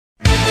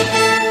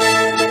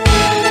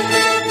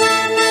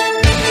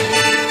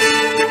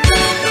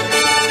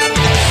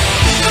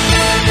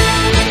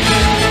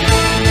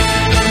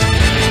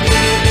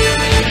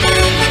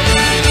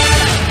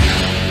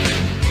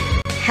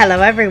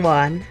Hello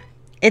everyone,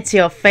 it's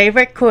your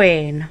favourite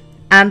queen,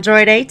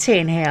 Android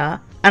 18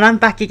 here, and I'm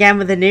back again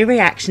with a new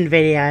reaction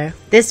video.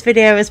 This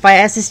video is by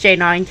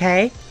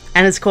SSJ9K,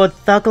 and it's called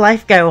Thug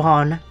Life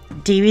Gohan,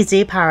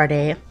 DBZ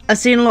Parody. I've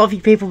seen a lot of you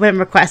people been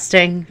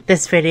requesting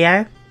this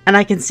video, and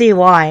I can see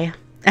why.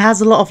 It has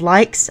a lot of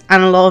likes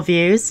and a lot of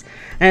views,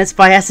 and it's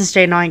by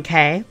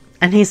SSJ9K,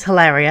 and he's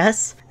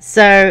hilarious.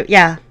 So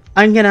yeah,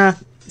 I'm gonna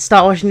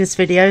start watching this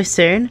video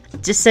soon.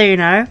 Just so you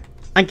know,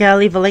 I'm gonna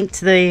leave a link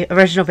to the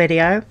original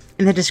video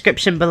in the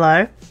description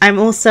below. I'm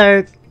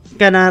also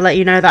gonna let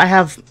you know that I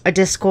have a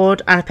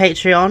Discord and a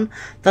Patreon.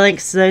 The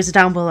links to those are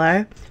down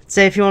below.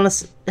 So if you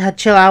want to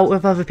chill out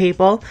with other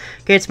people,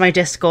 go to my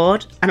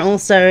Discord. And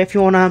also if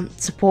you want to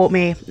support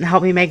me and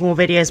help me make more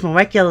videos more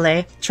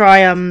regularly,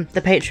 try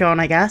the Patreon,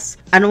 I guess.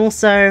 And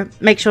also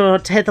make sure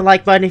to hit the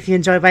like button if you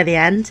enjoy by the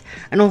end.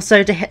 And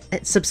also to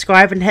hit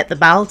subscribe and hit the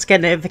bell to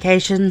get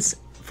notifications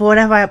for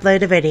whenever I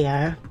upload a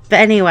video. But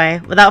anyway,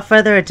 without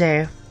further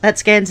ado,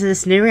 let's get into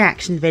this new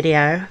reaction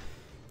video.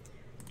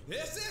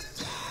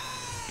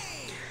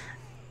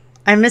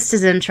 I missed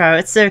his intro,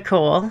 it's so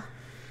cool.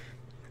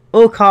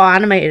 Oh, Carl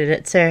animated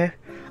it too.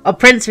 Oh,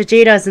 Prince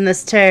Vegeta's in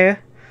this too.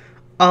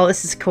 Oh,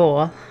 this is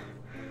cool.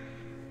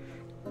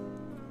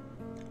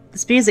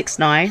 This music's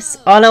nice.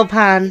 Oh, little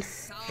pan.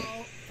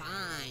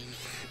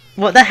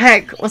 What the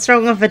heck? What's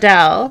wrong with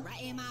Vidal?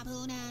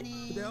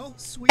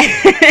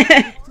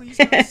 Please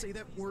don't say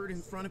that word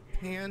in front of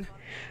Pan.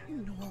 You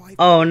know how I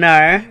Oh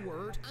no.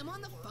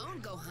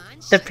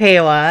 The P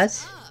word.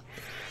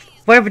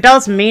 Where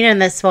Vidal's mean in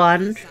this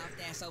one.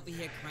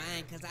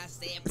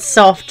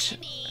 Soft.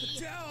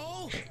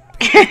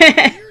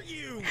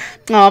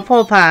 Oh,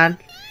 poor Pan.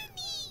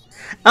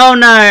 Oh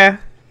no.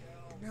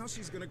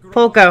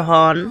 Poor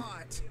Gohan.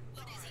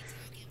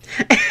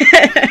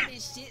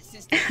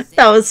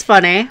 That was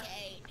funny.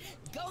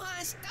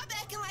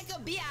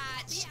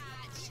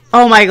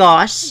 Oh my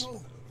gosh.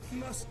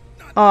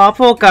 Oh,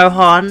 poor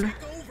Gohan.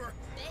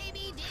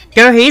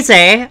 Go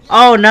easy.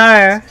 Oh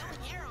no.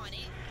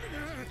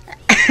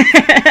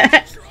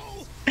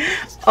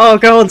 Oh,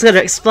 Gohan's gonna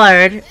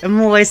explode in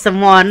more ways than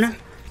one.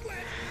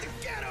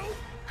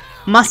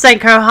 Mustang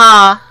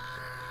Koha.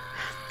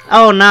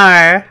 Oh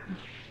no.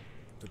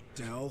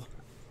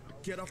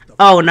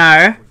 Oh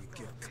no.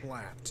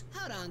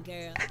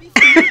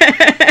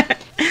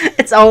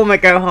 It's Olma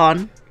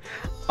Gohan.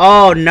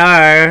 Oh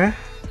no.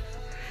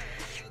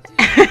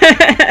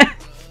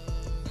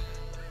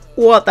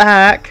 What the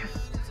heck?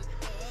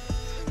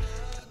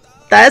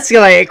 That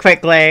escalated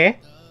quickly.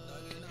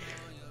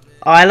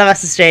 Oh, I love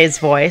SSJ's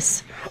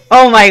voice.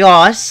 Oh my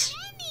gosh.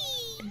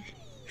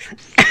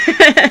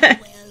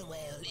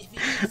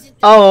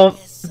 Oh,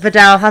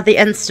 Vidal had the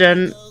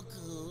instant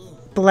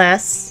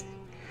bliss.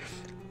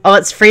 Oh,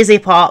 it's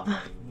Freezy Pop.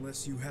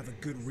 Unless you have a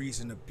good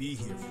reason to be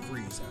here,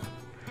 Frieza.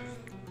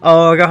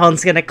 Oh,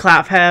 Gohan's gonna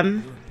clap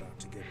him.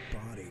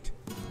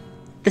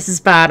 This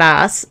is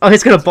badass. Oh,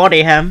 he's gonna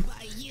body him.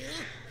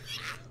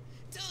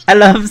 I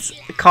love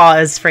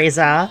Cars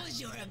Frieza.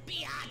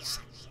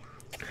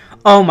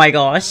 Oh my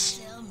gosh.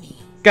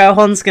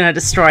 Gohan's gonna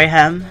destroy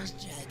him.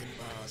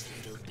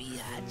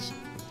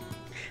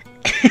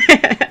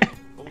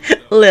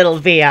 Little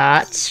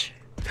biatch.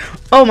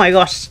 Oh my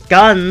gosh,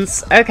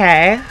 guns.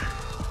 Okay.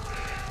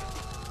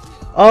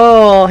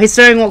 Oh, he's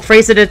doing what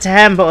Frieza did to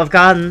him, but with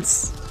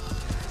guns.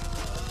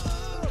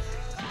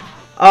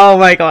 Oh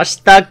my gosh,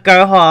 Thug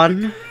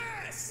Gohan.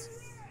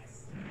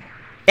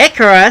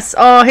 Icarus?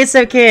 Oh, he's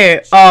so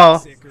cute.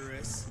 Oh.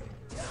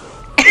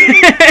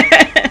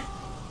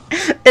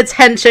 It's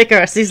Hench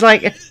Icarus. He's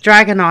like a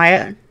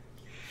Dragonite.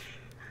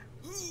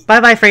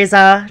 Bye bye,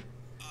 Frieza.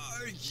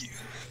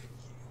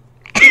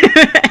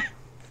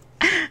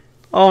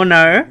 Oh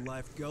no.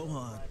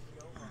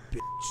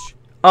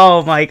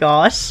 Oh my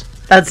gosh.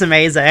 That's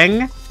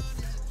amazing.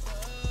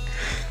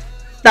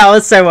 That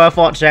was so worth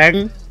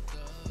watching.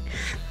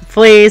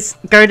 Please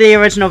go to the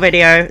original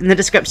video in the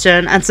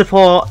description and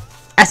support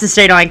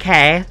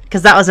SSJ9K,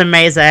 because that was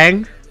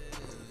amazing.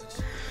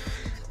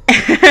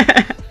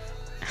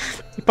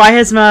 Buy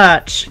his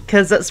merch,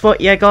 because that's what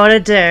you gotta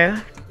do.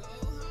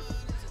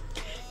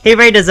 He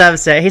really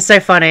deserves it. He's so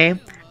funny.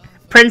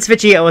 Prince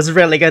Vegeta was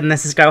really good, and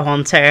this is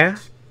Gohan too.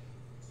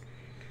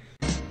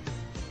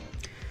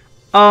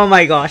 Oh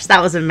my gosh,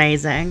 that was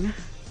amazing.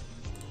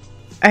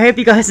 I hope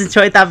you guys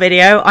enjoyed that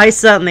video. I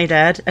certainly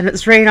did, and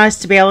it's really nice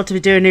to be able to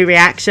do a new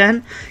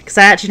reaction, because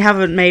I actually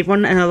haven't made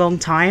one in a long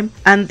time.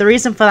 And the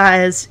reason for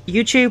that is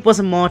YouTube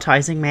wasn't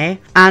monetizing me,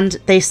 and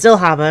they still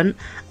haven't.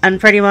 And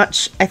pretty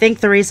much, I think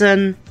the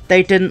reason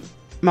they didn't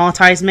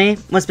monetize me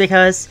was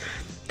because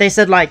they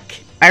said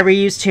like I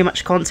reused too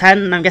much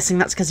content, and I'm guessing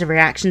that's because of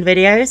reaction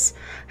videos.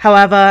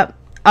 However,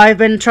 I've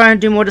been trying to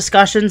do more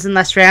discussions and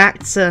less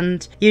reacts,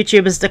 and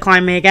YouTube has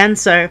declined me again,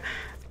 so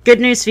good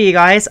news for you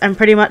guys. I'm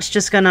pretty much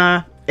just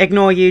gonna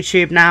ignore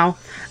YouTube now,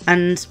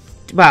 and,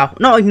 well,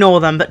 not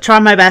ignore them, but try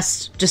my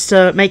best just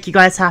to make you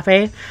guys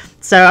happy.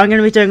 So I'm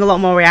gonna be doing a lot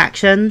more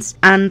reactions,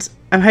 and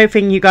I'm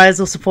hoping you guys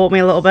will support me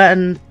a little bit,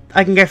 and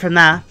I can go from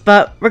there.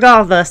 But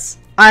regardless,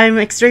 I'm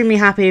extremely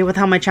happy with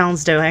how my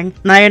channel's doing,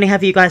 and I only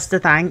have you guys to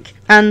thank.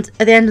 And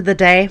at the end of the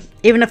day,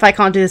 even if I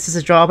can't do this as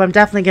a job, I'm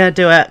definitely going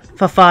to do it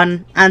for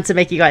fun and to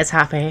make you guys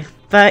happy.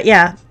 But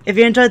yeah, if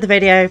you enjoyed the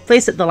video,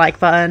 please hit the like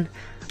button.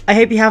 I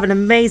hope you have an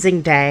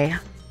amazing day.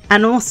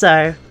 And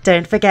also,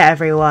 don't forget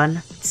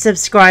everyone,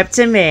 subscribe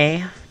to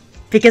me,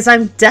 because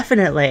I'm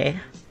definitely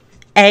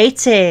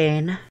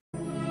 18.